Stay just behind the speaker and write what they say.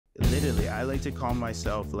admittedly, I like to call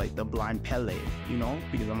myself like the blind Pele,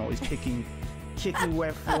 because I'm always kicking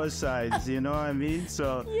wet foresides, you know what I mean?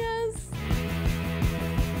 So Yes.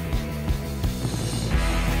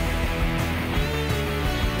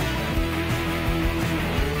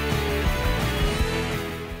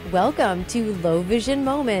 Welcome to Low Vision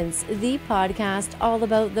Moments, the podcast all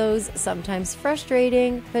about those sometimes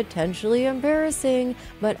frustrating, potentially embarrassing,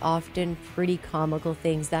 but often pretty comical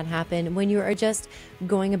things that happen when you are just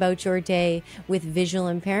going about your day with visual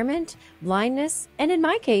impairment, blindness, and in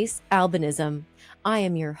my case, albinism. I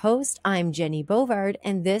am your host. I'm Jennie Bovard,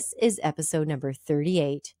 and this is episode number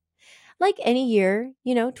 38. Like any year,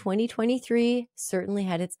 2023 certainly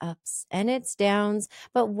had its ups and its downs,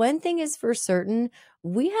 but one thing is for certain,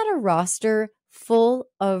 we had a roster full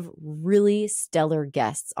of really stellar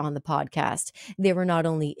guests on the podcast. They were not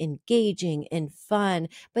only engaging and fun,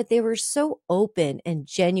 but they were so open and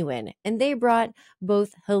genuine, and they brought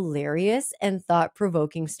both hilarious and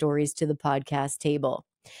thought-provoking stories to the podcast table.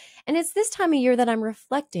 And it's this time of year that I'm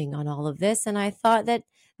reflecting on all of this, and I thought that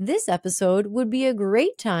this episode would be a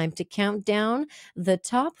great time to count down the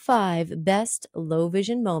top 5 best low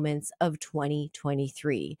vision moments of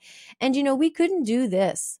 2023. And we couldn't do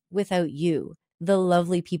this without you, the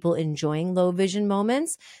lovely people enjoying low vision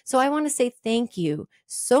moments. So I want to say thank you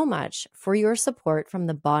so much for your support from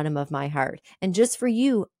the bottom of my heart. And just for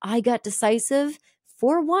you, I got decisive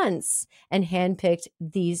for once and handpicked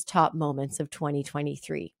these top moments of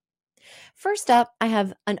 2023. First up, I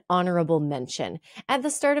have an honorable mention. At the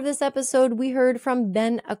start of this episode, we heard from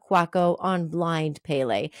Ben Akuoko on Blind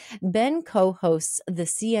Pele. Ben co-hosts the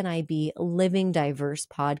CNIB Living Diverse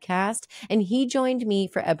podcast, and he joined me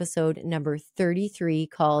for episode number 33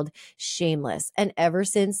 called Shameless. And ever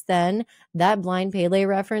since then, that Blind Pele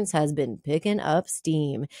reference has been picking up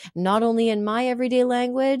steam, not only in my everyday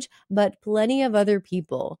language, but plenty of other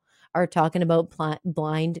people are talking about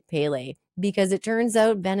Blind Pele, because it turns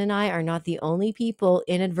out Ben and I are not the only people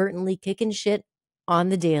inadvertently kicking shit on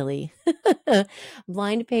the daily.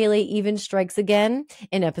 Blind Pele even strikes again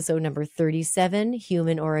in episode number 37,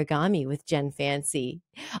 Human Origami with Jen Fancy.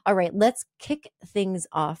 All right, let's kick things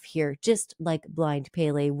off here, just like Blind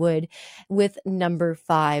Pele would, with number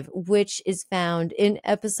 5, which is found in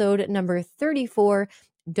episode number 34,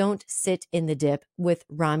 Don't Sit in the Dip with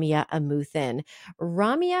Ramya Amuthan.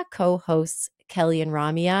 Ramya co-hosts Kelly and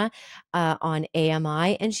Ramya on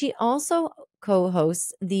AMI, and she also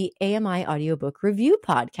co-hosts the AMI audiobook review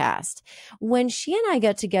podcast. When she and I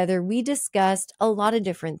got together, we discussed a lot of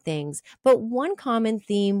different things, but one common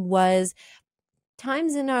theme was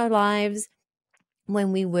times in our lives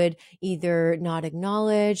when we would either not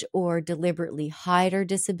acknowledge or deliberately hide our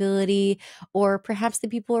disability, or perhaps the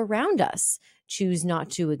people around us choose not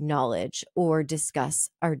to acknowledge or discuss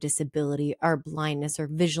our disability, our blindness, or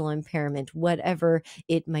visual impairment, whatever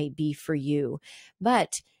it might be for you.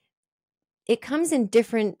 But it comes in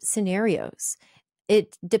different scenarios.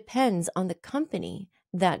 It depends on the company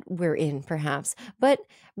that we're in, perhaps. But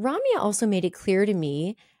Ramya also made it clear to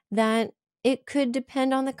me that it could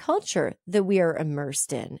depend on the culture that we are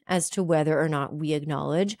immersed in as to whether or not we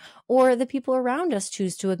acknowledge, or the people around us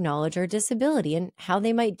choose to acknowledge our disability and how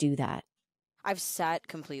they might do that. I've sat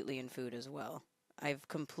completely in food as well. I've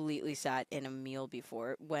completely sat in a meal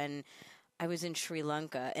before when I was in Sri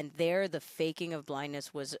Lanka, and there the faking of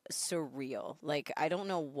blindness was surreal. Like, I don't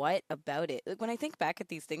know what about it. Like, when I think back at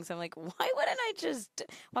these things, I'm like, why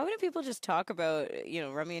wouldn't people just talk about,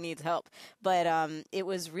 Ramya needs help? But it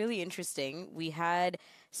was really interesting. We had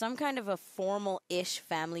some kind of a formal-ish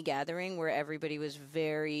family gathering where everybody was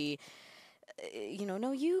very,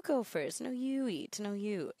 no, you go first. No, you eat. No,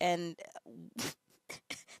 you. And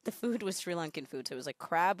the food was Sri Lankan food. So it was like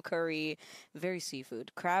crab curry, very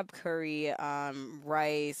seafood, crab curry,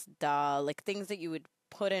 rice, dal, like things that you would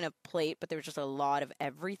put in a plate, but there was just a lot of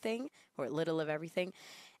everything, or little of everything.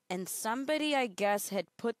 And somebody, I guess, had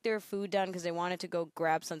put their food down because they wanted to go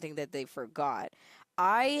grab something that they forgot.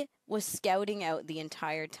 I was scouting out the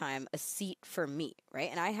entire time a seat for me, right?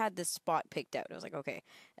 And I had this spot picked out. I was like, okay,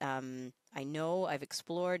 I know I've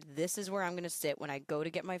explored. This is where I'm going to sit when I go to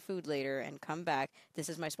get my food later and come back. This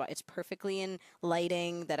is my spot. It's perfectly in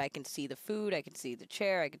lighting that I can see the food. I can see the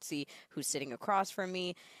chair. I can see who's sitting across from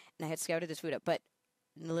me. And I had scouted this food up. But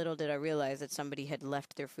little did I realize that somebody had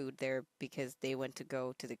left their food there because they went to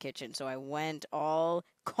go to the kitchen. So I went all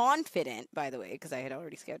confident, by the way, because I had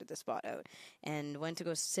already scouted the spot out, and went to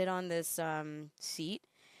go sit on this seat,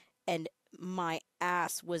 and my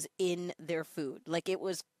ass was in their food. Like, it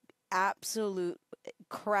was absolute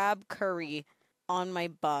crab curry on my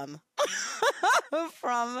bum.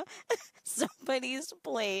 from somebody's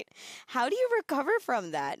plate. How do you recover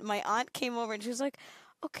from that? My aunt came over and she was like,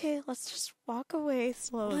 okay, let's just walk away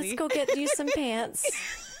slowly. Let's go get you some pants.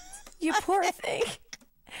 You poor thing.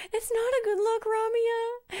 It's not a good look,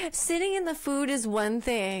 Ramya. Sitting in the food is one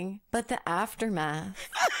thing, but the aftermath.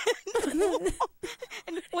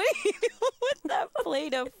 And what do you do with that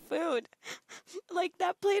plate of food? Like,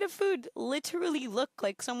 that plate of food literally looked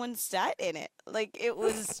like someone sat in it. Like, it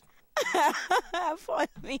was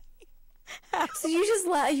funny. So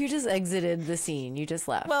you just exited the scene. You just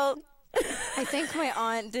left. Well, I think my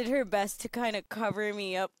aunt did her best to kind of cover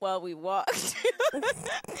me up while we walked.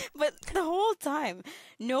 But the whole time,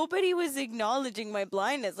 nobody was acknowledging my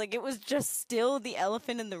blindness. Like, it was just still the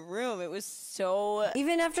elephant in the room. It was so...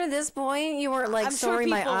 Even after this point, you weren't like, I'm sure sorry,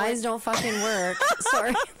 my people eyes don't fucking work.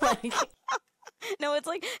 Sorry. Like... No, it's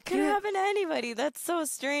like, could happen to anybody. That's so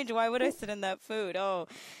strange. Why would I sit in that food? Oh,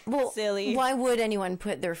 well, silly. Why would anyone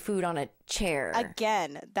put their food on a chair?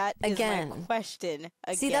 Again, that is my question.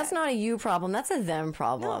 Again. See, that's not a you problem. That's a them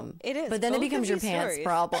problem. No, it is. But then Both it becomes your pants stories.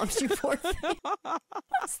 problem. You poor thing.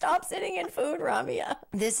 Stop sitting in food, Ramya.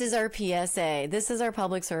 This is our PSA. This is our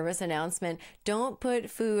public service announcement. Don't put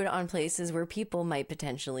food on places where people might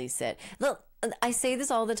potentially sit. Look, I say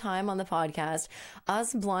this all the time on the podcast.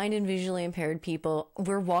 Us blind and visually impaired people,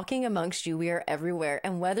 we're walking amongst you. We are everywhere.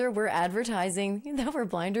 And whether we're advertising that we're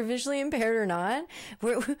blind or visually impaired or not,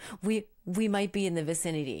 we might be in the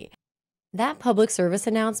vicinity. That public service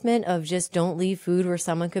announcement of just don't leave food where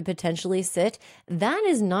someone could potentially sit, that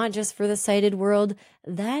is not just for the sighted world.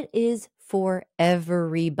 That is for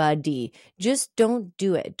everybody. Just don't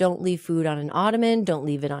do it. Don't leave food on an ottoman. Don't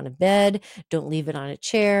leave it on a bed. Don't leave it on a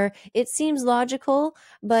chair. It seems logical,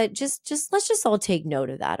 but just let's just all take note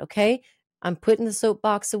of that, okay? I'm putting the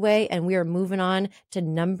soapbox away and we are moving on to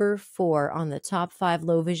number 4 on the top 5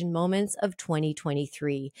 low vision moments of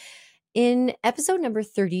 2023. In episode number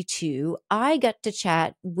 32, I got to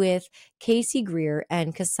chat with Casey Greer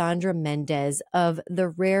and Cassandra Mendez of the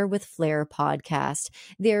Rare with Flair podcast.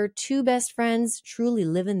 They're two best friends, truly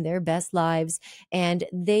living their best lives, and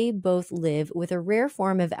they both live with a rare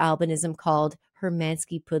form of albinism called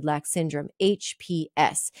Hermansky-Pudlak syndrome,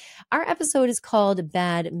 HPS. Our episode is called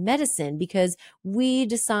Bad Medicine because we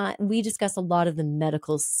discuss a lot of the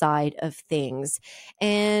medical side of things.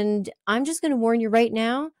 And I'm just going to warn you right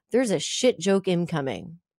now, there's a shit joke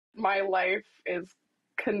incoming. My life is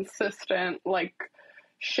consistent, like,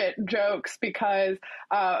 shit jokes because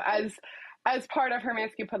as part of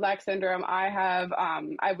Hermansky-Pudlak syndrome, I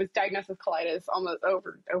was diagnosed with colitis almost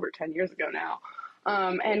over 10 years ago now.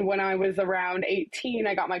 And when I was around 18,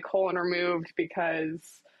 I got my colon removed because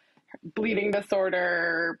bleeding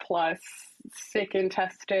disorder plus sick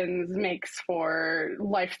intestines makes for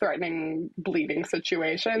life-threatening bleeding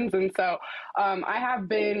situations. And so I have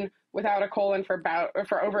been without a colon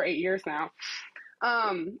for over 8 years now.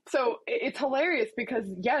 So it's hilarious because,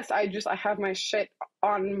 yes, I have my shit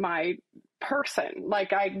on my person.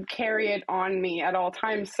 Like, I carry it on me at all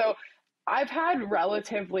times. So I've had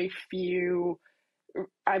relatively few,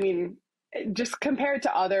 I mean, just compared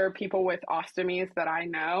to other people with ostomies that I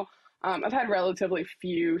know, I've had relatively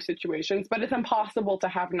few situations, but it's impossible to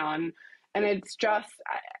have none. And it's just,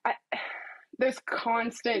 there's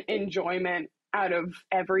constant enjoyment out of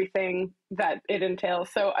everything that it entails.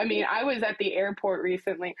 So, I mean, I was at the airport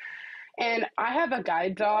recently and I have a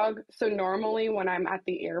guide dog. So normally when I'm at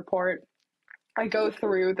the airport, I go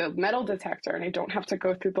through the metal detector and I don't have to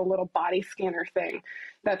go through the little body scanner thing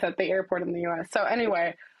that's at the airport in the US. So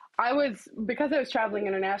anyway, because I was traveling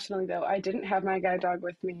internationally though, I didn't have my guide dog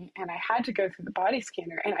with me and I had to go through the body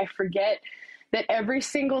scanner, and I forget that every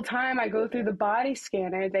single time I go through the body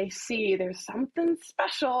scanner, they see there's something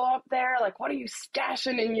special up there. Like, what are you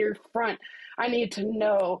stashing in your front? I need to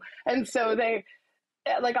know. And so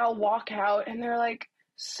I'll walk out and they're like,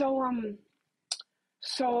 so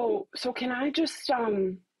can I just,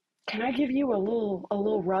 can I give you a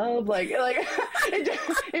little rub? Like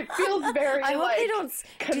it feels very, I hope like, they don't.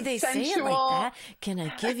 Do they say it like that? Can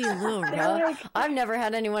I give you a little rub? Like, I've never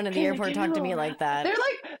had anyone at the airport talk to me like that.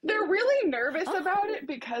 They're really nervous about it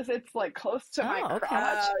because it's like close to my crotch.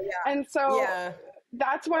 Yeah. And so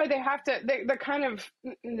that's why they're kind of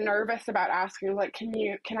nervous about asking, like,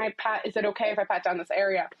 is it okay if I pat down this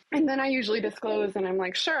area? And then I usually disclose and I'm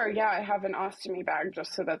like, sure, yeah, I have an ostomy bag,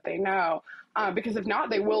 just so that they know. Because if not,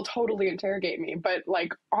 they will totally interrogate me. But,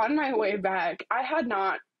 like, on my way back, I had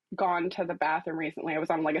not gone to the bathroom recently. I was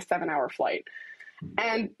on like a 7-hour flight.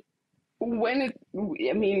 And when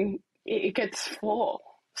it gets full.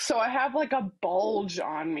 So I have like a bulge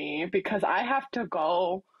on me because I have to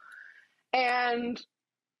go. And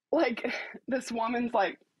like this woman's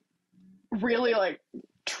like really like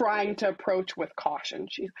trying to approach with caution.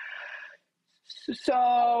 She's,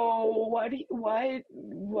 so what?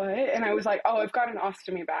 And I was like, oh, I've got an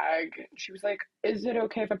ostomy bag. She was like, is it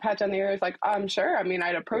okay if I pat down the ear? I was like, I'm sure. I mean,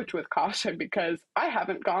 I'd approach with caution because I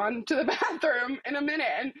haven't gone to the bathroom in a minute.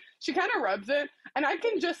 And she kind of rubs it, and I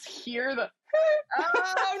can just hear the,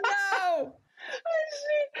 oh no!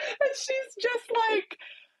 and she's just like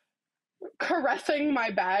caressing my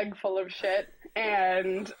bag full of shit,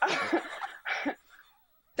 and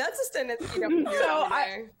that's a sentence you don't so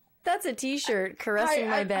that's a t-shirt, caressing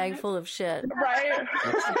my bag full of shit. Right?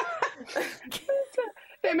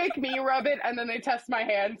 They make me rub it, and then they test my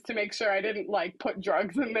hands to make sure I didn't like put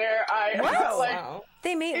drugs in there. Wow.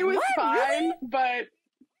 They made it was what? fine, Really? but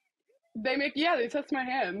they test my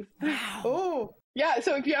hands. Wow. Oh. Yeah,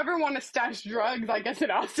 so if you ever want to stash drugs, I guess it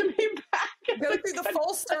ostomy bag. Go through the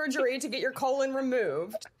full surgery to get your colon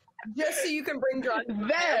removed, just so you can bring drugs.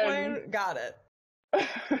 Then got it.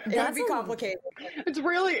 It would be complicated. It's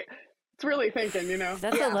really thinking, you know.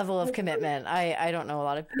 That's a level of commitment. I don't know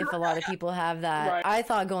if a lot of people have that. Right. I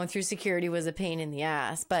thought going through security was a pain in the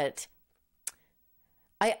ass, but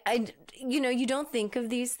I you don't think of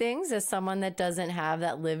these things as someone that doesn't have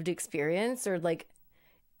that lived experience or like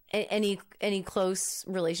any close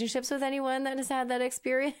relationships with anyone that has had that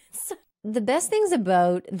experience. The best things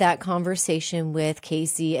about that conversation with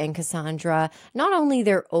Casey and Cassandra, not only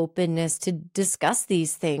their openness to discuss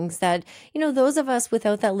these things that, those of us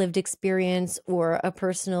without that lived experience or a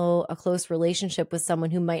close relationship with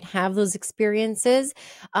someone who might have those experiences,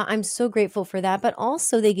 I'm so grateful for that. But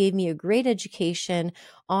also they gave me a great education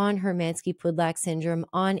on Hermansky-Pudlak syndrome,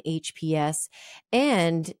 on HPS,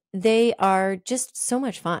 and they are just so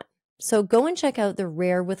much fun. So go and check out the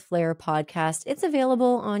Rare with Flair podcast. It's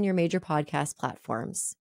available on your major podcast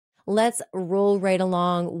platforms. Let's roll right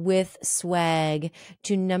along with swag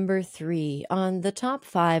to number 3 on the top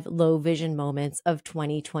 5 low vision moments of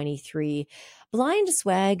 2023. Blind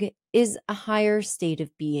swag is a higher state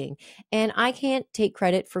of being, and I can't take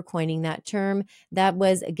credit for coining that term. That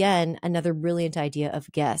was, again, another brilliant idea of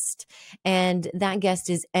guest, and that guest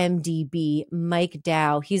is MDB, Mike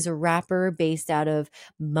Dow. He's a rapper based out of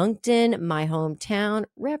Moncton, my hometown,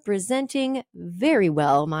 representing very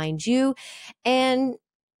well, mind you, and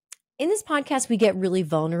in this podcast, we get really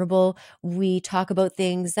vulnerable. We talk about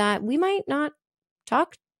things that we might not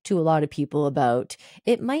talk to a lot of people about.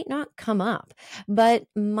 It might not come up. But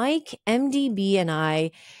Mike, MDB, and I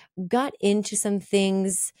got into some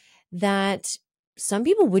things that some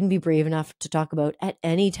people wouldn't be brave enough to talk about at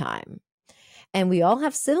any time. And we all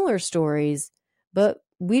have similar stories, but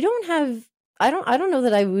we don't have, I don't know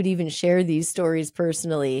that I would even share these stories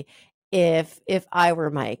personally if I were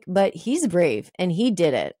Mike, but he's brave and he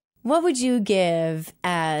did it. What would you give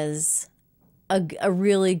as a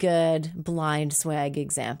really good blind swag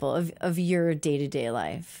example of your day-to-day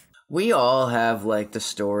life? We all have like the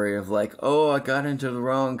story of like, oh, I got into the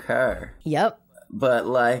wrong car. Yep. But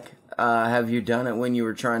like, have you done it when you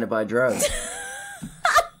were trying to buy drugs?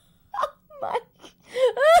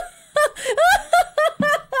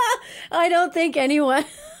 I don't think anyone.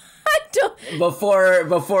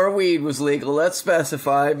 Before weed was legal, let's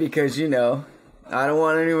specify because I don't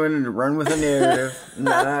want anyone to run with a narrative.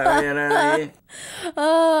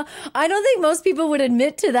 I don't think most people would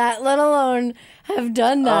admit to that, let alone have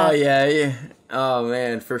done that. Oh, yeah. Oh,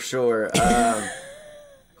 man, for sure. But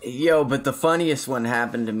the funniest one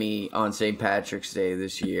happened to me on St. Patrick's Day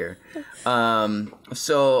this year.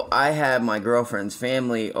 So I had my girlfriend's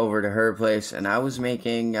family over to her place, and I was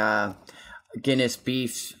making Guinness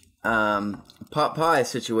beef pot pie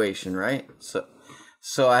situation, right?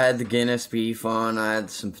 So I had the Guinness beef on, I had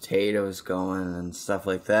some potatoes going and stuff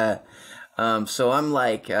like that. So I'm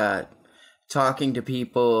like talking to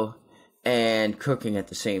people and cooking at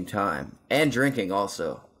the same time and drinking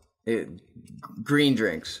also. Green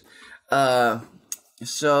drinks. And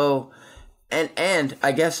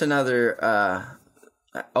I guess another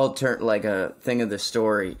like a thing of the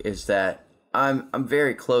story is that I'm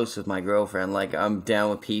very close with my girlfriend. Like I'm down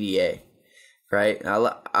with PDA. Right,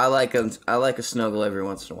 I like a snuggle every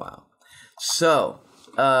once in a while. So,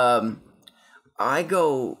 I'm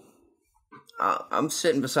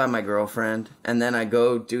sitting beside my girlfriend, and then I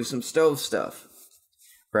go do some stove stuff,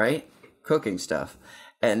 right, cooking stuff,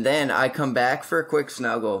 and then I come back for a quick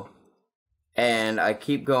snuggle, and I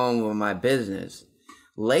keep going with my business.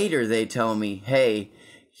 Later, they tell me, "Hey,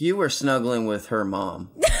 you were snuggling with her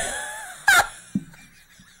mom."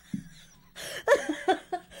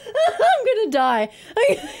 I'm gonna die.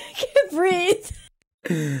 I can't breathe.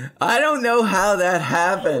 I don't know how that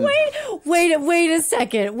happened. Wait, Wait a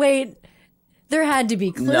second. Wait. There had to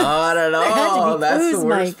be clues. Not at all. That's clues, the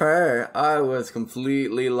worst Mike. part. I was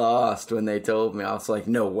completely lost when they told me. I was like,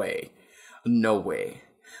 no way. No way.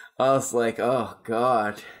 I was like, oh,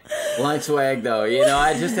 God. Blind swag, though. You know,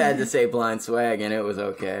 I just had to say blind swag, and it was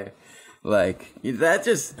okay. Like, that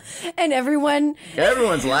just... And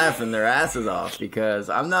everyone's laughing their asses off because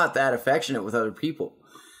I'm not that affectionate with other people.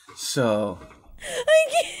 So...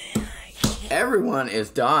 Everyone is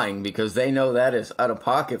dying because they know that is out of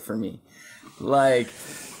pocket for me. Like,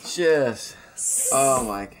 just... Oh,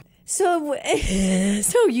 my God. So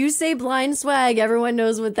you say blind swag. Everyone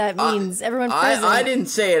knows what that means. Everyone present. I didn't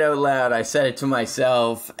say it out loud. I said it to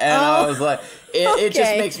myself. And I was like, it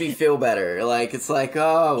just makes me feel better. Like, it's like,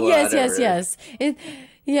 oh, whatever. Yes.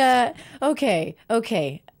 Yeah. Okay.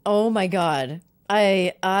 Oh, my God.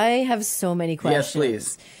 I have so many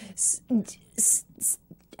questions. Yes, please.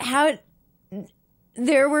 How...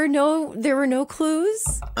 There were no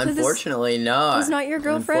clues? Unfortunately, not. It was not your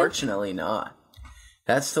girlfriend? Unfortunately, not.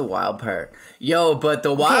 That's the wild part. Yo, but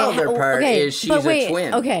the wilder part is she's a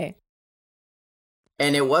twin. Okay.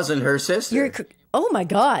 And it wasn't her sister. Oh my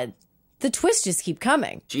God. The twists just keep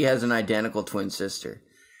coming. She has an identical twin sister.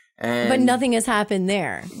 But nothing has happened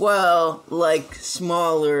there. Well, like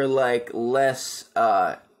smaller, like less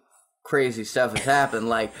crazy stuff has happened.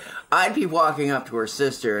 Like I'd be walking up to her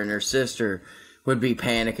sister and her sister would be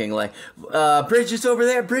panicking like, Bridget's over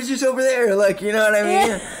there. Like, you know what I mean?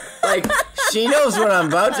 Yeah. Like, she knows what I'm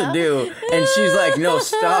about to do. And she's like, no,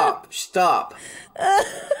 stop.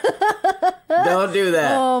 Don't do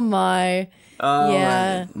that. Oh, my.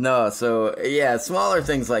 Yeah. No, so, yeah, smaller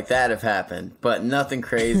things like that have happened. But nothing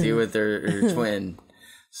crazy with her twin.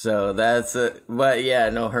 So that's it. But, yeah,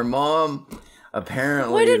 no, her mom...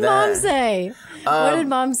 Apparently, what did Mom say? What did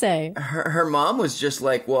Mom say? Her mom was just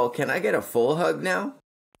like, well, can I get a full hug now?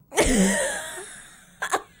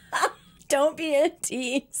 Don't be a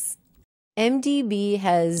tease. MDB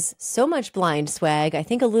has so much blind swag. I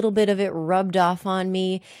think a little bit of it rubbed off on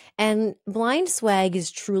me. And blind swag is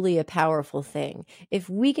truly a powerful thing. If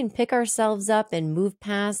we can pick ourselves up and move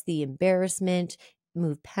past the embarrassment,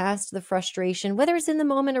 move past the frustration, whether it's in the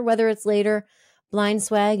moment or whether it's later, blind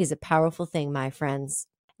swag is a powerful thing, my friends.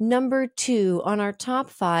 Number 2 on our top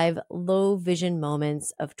 5 low vision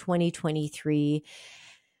moments of 2023,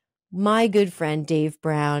 my good friend Dave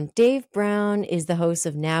Brown. Dave Brown is the host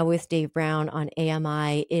of Now with Dave Brown on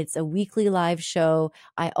AMI. It's a weekly live show.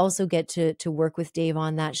 I also get to work with Dave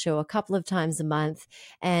on that show a couple of times a month.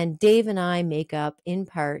 And Dave and I make up, in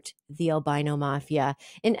part, the Albino Mafia.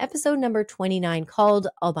 In episode number 29 called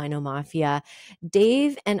Albino Mafia,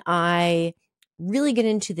 Dave and I really get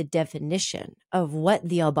into the definition of what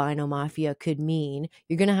the Albino Mafia could mean.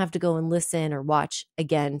 You're going to have to go and listen or watch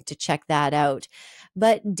again to check that out.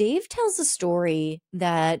 But Dave tells a story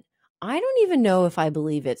that I don't even know if I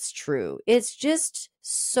believe it's true. It's just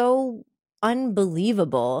so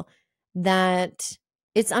unbelievable that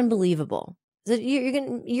it's unbelievable. So you're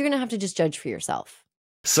going to have to just judge for yourself.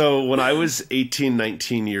 So when I was 18,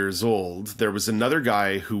 19 years old, there was another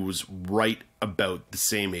guy who was right about the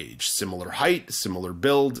same age, similar height, similar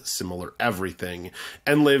build, similar everything,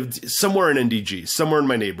 and lived somewhere in NDG, somewhere in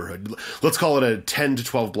my neighborhood. Let's call it a 10 to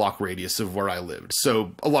 12 block radius of where I lived.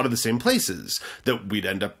 So a lot of the same places that we'd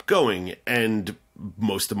end up going, and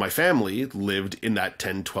most of my family lived in that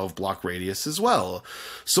 10, 12 block radius as well.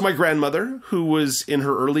 So my grandmother, who was in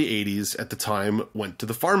her early 80s at the time, went to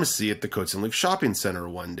the pharmacy at the Coates and Lake Shopping Center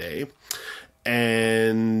one day,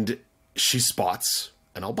 and she spots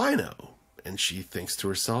an albino. And she thinks to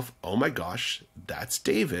herself, oh my gosh, that's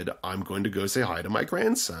David. I'm going to go say hi to my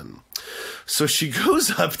grandson. So she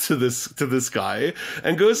goes up to this guy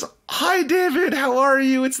and goes, hi, David, how are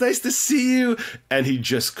you? It's nice to see you. And he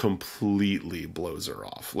just completely blows her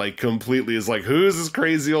off. Like, completely is like, who is this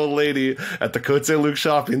crazy old lady at the Cote St. Luc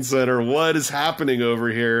Shopping Center? What is happening over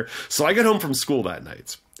here? So I get home from school that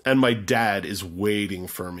night. And my dad is waiting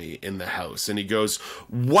for me in the house. And he goes,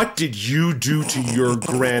 what did you do to your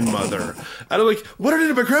grandmother? And I'm like, what did I do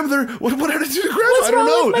to my grandmother? What did I do to grandmother? What's I don't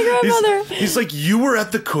know. With my grandmother? He's like, you were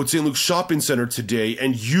at the Cote St. Luc Shopping Center today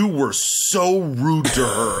and you were so rude to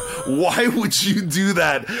her. Why would you do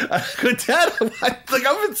that? I go, Dad,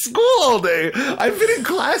 I'm in school all day. I've been in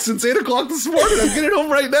class since 8 o'clock this morning. I'm getting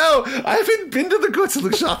home right now. I haven't been to the Cote St.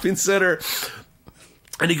 Luc Shopping Center.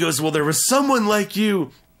 And he goes, well, there was someone like you.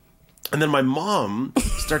 And then my mom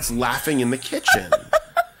starts laughing in the kitchen.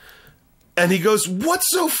 And he goes,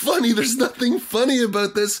 what's so funny? There's nothing funny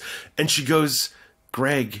about this. And she goes,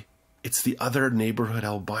 Greg, it's the other neighborhood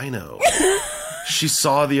albino. She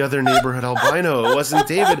saw the other neighborhood albino. It wasn't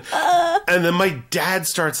David. And And then my dad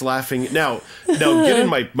starts laughing. Now getting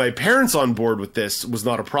my parents on board with this was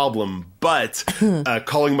not a problem, but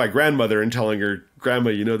calling my grandmother and telling her,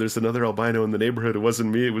 Grandma, there's another albino in the neighborhood. It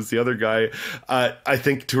wasn't me. It was the other guy. I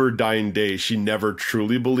think to her dying day, she never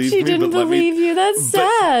truly believed me. She didn't believe you. That's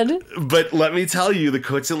sad. But let me tell you, the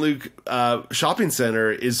Coats and Luke shopping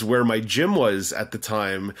center is where my gym was at the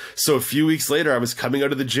time. So a few weeks later, I was coming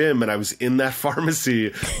out of the gym and I was in that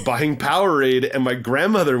pharmacy buying Powerade, and my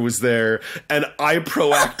grandmother was there, and I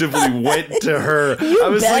proactively went to her. I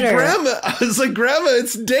was like, Grandma,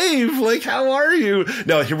 it's Dave. Like, how are you?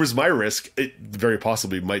 Now, here was my risk. It very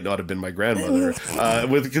possibly might not have been my grandmother,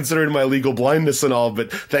 with considering my legal blindness and all.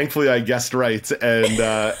 But thankfully, I guessed right,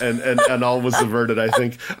 and all was averted. I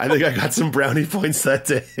think I got some brownie points that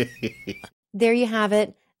day. There you have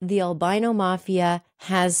it. The albino mafia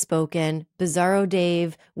has spoken. Bizarro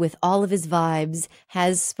Dave, with all of his vibes,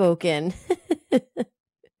 has spoken.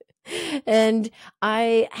 And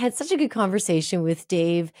I had such a good conversation with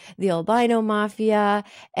Dave, the albino mafia,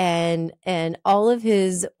 and all of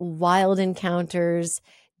his wild encounters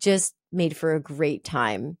just made for a great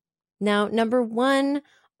time. Now, number one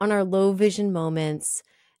on our low vision moments,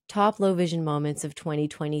 top low vision moments of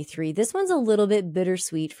 2023. This one's a little bit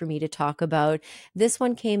bittersweet for me to talk about. This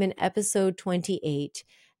one came in episode 28.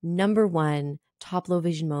 Number one top low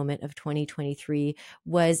vision moment of 2023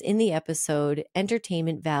 was in the episode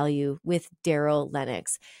Entertainment Value with Darryl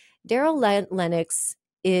Lenox. Darryl Lenox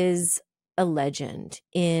is a legend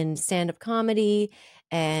in stand-up comedy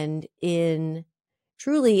and in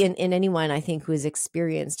anyone, I think, who has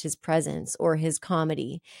experienced his presence or his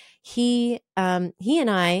comedy. He and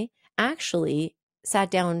I actually sat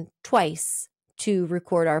down twice to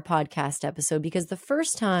record our podcast episode, because the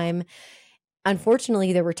first time,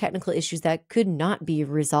 unfortunately, there were technical issues that could not be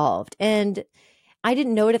resolved. And I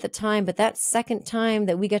didn't know it at the time, but that second time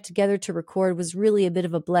that we got together to record was really a bit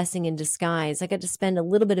of a blessing in disguise. I got to spend a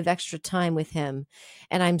little bit of extra time with him.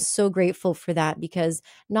 And I'm so grateful for that, because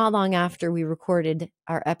not long after we recorded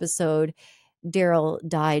our episode, Darryl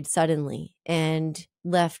died suddenly and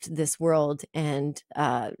left this world. And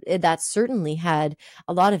that certainly had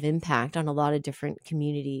a lot of impact on a lot of different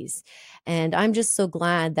communities. And I'm just so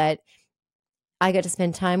glad that I got to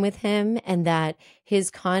spend time with him, and that his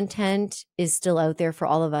content is still out there for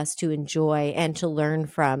all of us to enjoy and to learn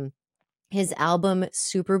from. His album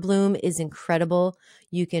Super Bloom is incredible.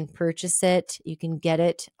 You can purchase it. You can get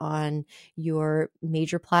it on your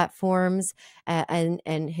major platforms, and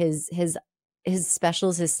his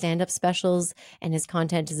specials, his stand-up specials, and his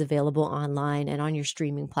content is available online and on your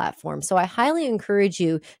streaming platform. So I highly encourage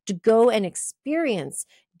you to go and experience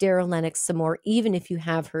Darryl Lenox some more, even if you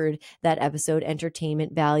have heard that episode,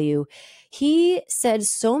 Entertainment Value. He said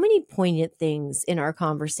so many poignant things in our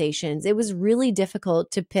conversations. It was really difficult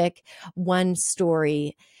to pick one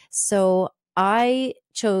story. So I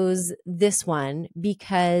chose this one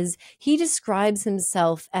because he describes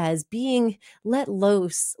himself as being let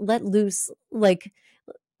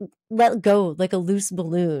go like a loose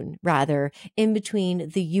balloon, rather, in between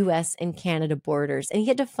the US and Canada borders. And he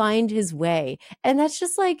had to find his way. And that's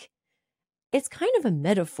just like, it's kind of a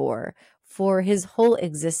metaphor for his whole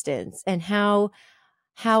existence, and how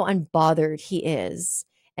unbothered he is,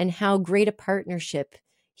 and how great a partnership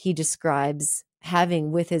he describes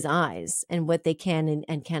having with his eyes and what they can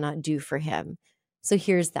and cannot do for him. So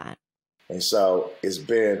here's that. And so it's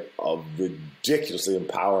been a ridiculously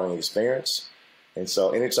empowering experience. And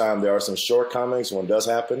so anytime there are some shortcomings, when it does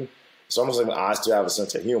happen, it's almost like I still have a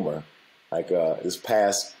sense of humor. Like this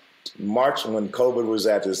past March, when COVID was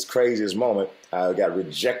at this craziest moment, I got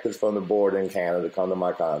rejected from the board in Canada to come to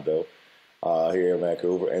my condo here in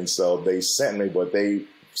Vancouver. And so they sent me,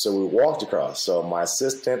 so we walked across. So my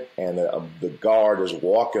assistant and the guard is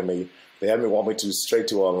walking me. They had me walk me straight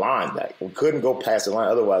to a line. We couldn't go past the line,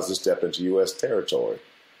 otherwise we step into U.S. territory.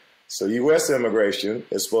 So U.S. immigration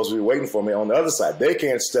is supposed to be waiting for me on the other side. They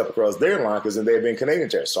can't step across their line because then they've been Canadian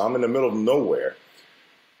territory. So I'm in the middle of nowhere.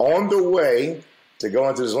 On the way to go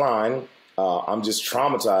into this line, I'm just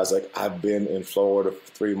traumatized. Like, I've been in Florida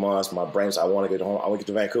for 3 months. My brain's, I want to get home. I want to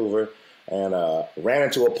get to Vancouver. And ran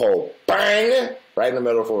into a pole, bang, right in the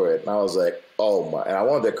middle of the forehead. And I was like, oh my. And I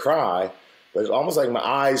wanted to cry, but it's almost like my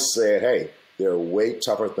eyes said, hey, there are way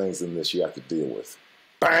tougher things than this you have to deal with.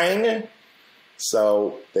 Bang.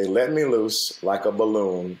 So they let me loose like a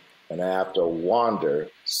balloon, and I have to wander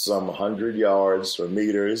some 100 yards or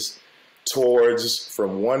meters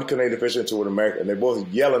from one Canadian official to an American, and they both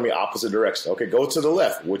yell at me opposite direction. Okay, go to the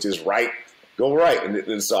left, which is right, go right.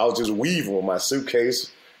 And so I was just weaving with my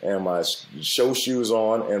suitcase and my show shoes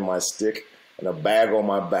on and my stick and a bag on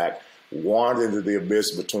my back. wandered into the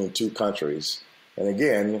abyss between two countries. And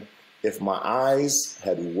again, if my eyes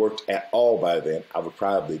had worked at all by then, I would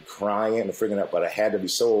probably be crying and figuring out, but I had to be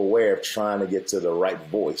so aware of trying to get to the right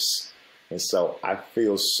voice. And so I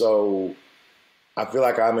feel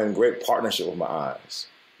like I'm in great partnership with my eyes,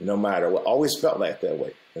 no matter what. Always felt like that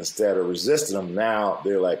way. Instead of resisting them, now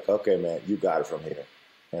they're like, okay, man, you got it from here.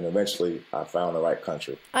 And eventually I found the right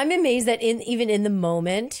country. I'm amazed that even in the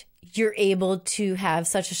moment, you're able to have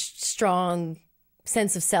such a strong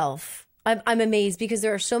sense of self. I'm amazed because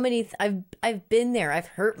there are so many. I've been there. I've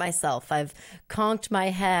hurt myself. I've conked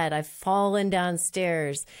my head. I've fallen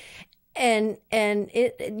downstairs, and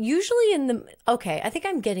it usually I think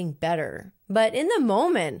I'm getting better, but in the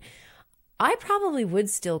moment, I probably would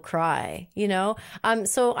still cry.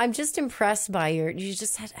 So I'm just impressed by you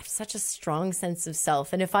just have such a strong sense of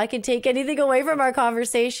self, and if I can take anything away from our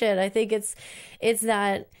conversation, I think it's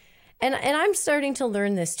that. And I'm starting to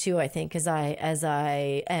learn this too, I think, as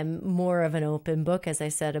I am more of an open book, as I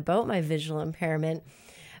said, about my visual impairment.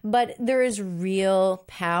 But there is real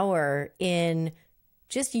power in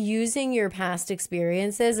just using your past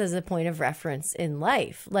experiences as a point of reference in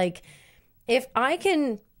life. Like, if I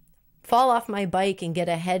can fall off my bike and get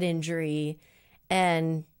a head injury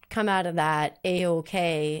and come out of that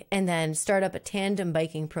A-okay, and then start up a tandem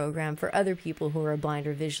biking program for other people who are blind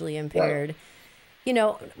or visually impaired, right.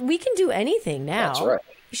 We can do anything now. That's right.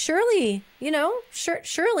 Surely,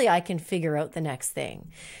 surely I can figure out the next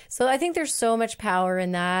thing. So I think there's so much power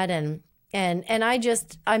in that. And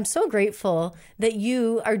I'm so grateful that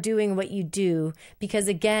you are doing what you do, because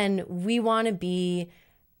again, we want to be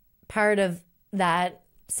part of that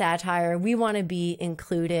satire. We want to be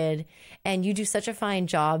included, and you do such a fine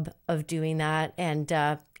job of doing that. And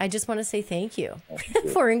I just want to say thank you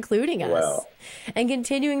for including us and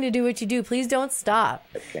continuing to do what you do. Please don't stop.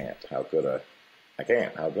 I can't. How could I? I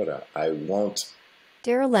can't. How could I? I won't.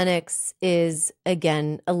 Darryl Lenox is,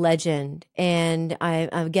 again, a legend. And I'm,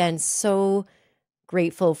 again, so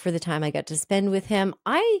grateful for the time I got to spend with him.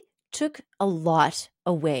 I took a lot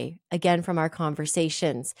away, again, from our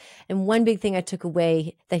conversations. And one big thing I took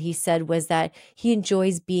away that he said was that he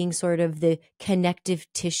enjoys being sort of the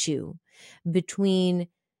connective tissue between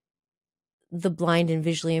the blind and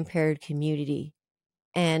visually impaired community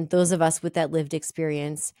and those of us with that lived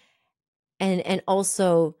experience, and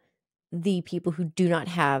also the people who do not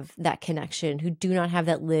have that connection, who do not have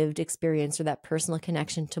that lived experience or that personal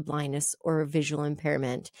connection to blindness or visual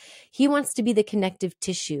impairment. He wants to be the connective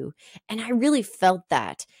tissue. And I really felt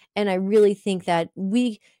that. And I really think that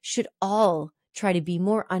we should all try to be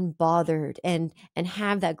more unbothered and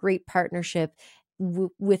have that great partnership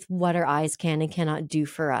with what our eyes can and cannot do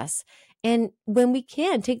for us. And when we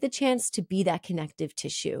can, take the chance to be that connective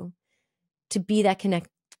tissue, to be that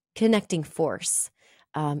connecting force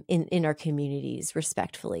in our communities,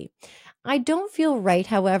 respectfully. I don't feel right,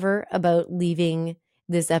 however, about leaving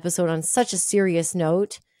this episode on such a serious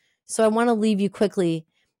note. So I want to leave you quickly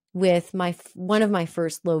with one of my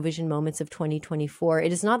first low vision moments of 2024.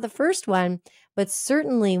 It is not the first one, but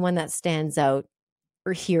certainly one that stands out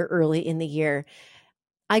here early in the year.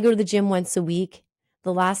 I go to the gym once a week.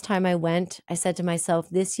 The last time I went, I said to myself,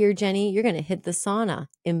 this year, Jennie, you're going to hit the sauna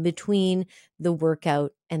in between the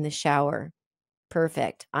workout and the shower.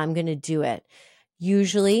 Perfect. I'm going to do it.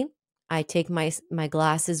 Usually, I take my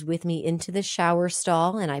glasses with me into the shower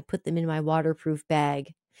stall and I put them in my waterproof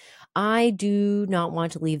bag. I do not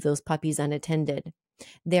want to leave those puppies unattended.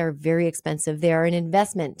 They're very expensive. They are an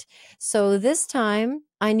investment. So this time,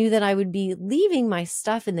 I knew that I would be leaving my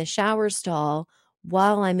stuff in the shower stall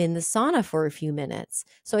while I'm in the sauna for a few minutes.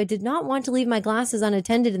 So I did not want to leave my glasses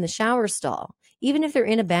unattended in the shower stall, even if they're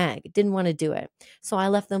in a bag. Didn't want to do it. So I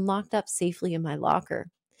left them locked up safely in my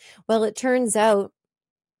locker. Well, it turns out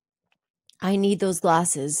I need those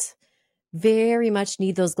glasses, very much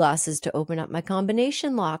need those glasses to open up my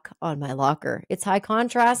combination lock on my locker. It's high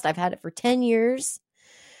contrast. I've had it for 10 years,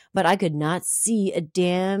 but I could not see a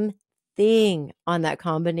damn thing on that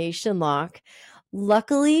combination lock.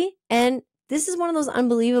 Luckily, and this is one of those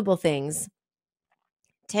unbelievable things,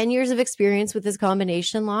 10 years of experience with this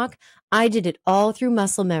combination lock, I did it all through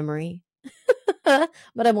muscle memory.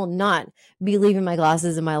 But I will not be leaving my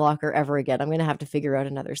glasses in my locker ever again. I'm going to have to figure out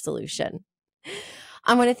another solution.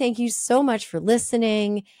 I want to thank you so much for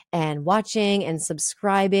listening and watching and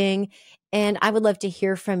subscribing. And I would love to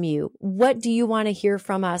hear from you. What do you want to hear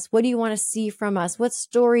from us? What do you want to see from us? What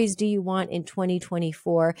stories do you want in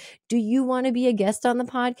 2024? Do you want to be a guest on the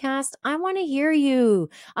podcast? I want to hear you.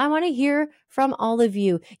 I want to hear from all of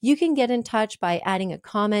you. You can get in touch by adding a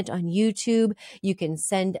comment on YouTube. You can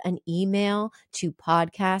send an email to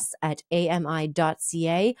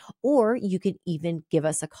podcasts@ami.ca, or you can even give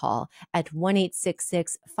us a call at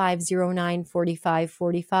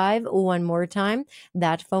 1-866-509-4545. One more time,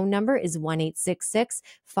 that phone number is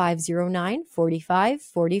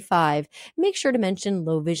 1-866-509-4545. Make sure to mention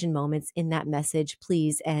Low Vision Moments in that message,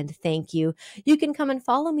 please, and thank you. You can come and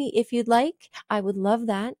follow me if you'd like. I would love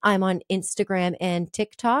that. I'm on Instagram and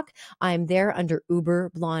TikTok. I'm there under Uber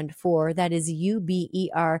Blonde 4. That is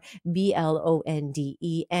UBERBLONDE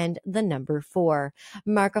and the number 4.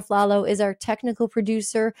 Mark Aflalo is our technical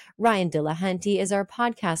producer. Ryan Dillahunty is our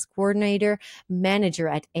podcast coordinator. Manager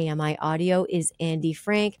at AMI Audio is Andy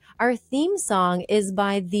Frank. Our theme song is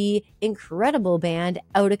by the incredible band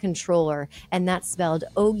Out of Controller, and that's spelled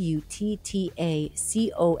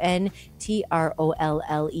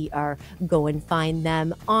OUTTACONTROLLER. Go and find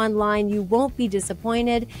them online. You won't be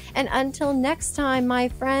disappointed. And until next time, my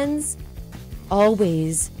friends,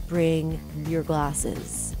 always bring your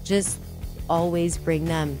glasses. Just always bring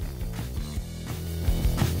them.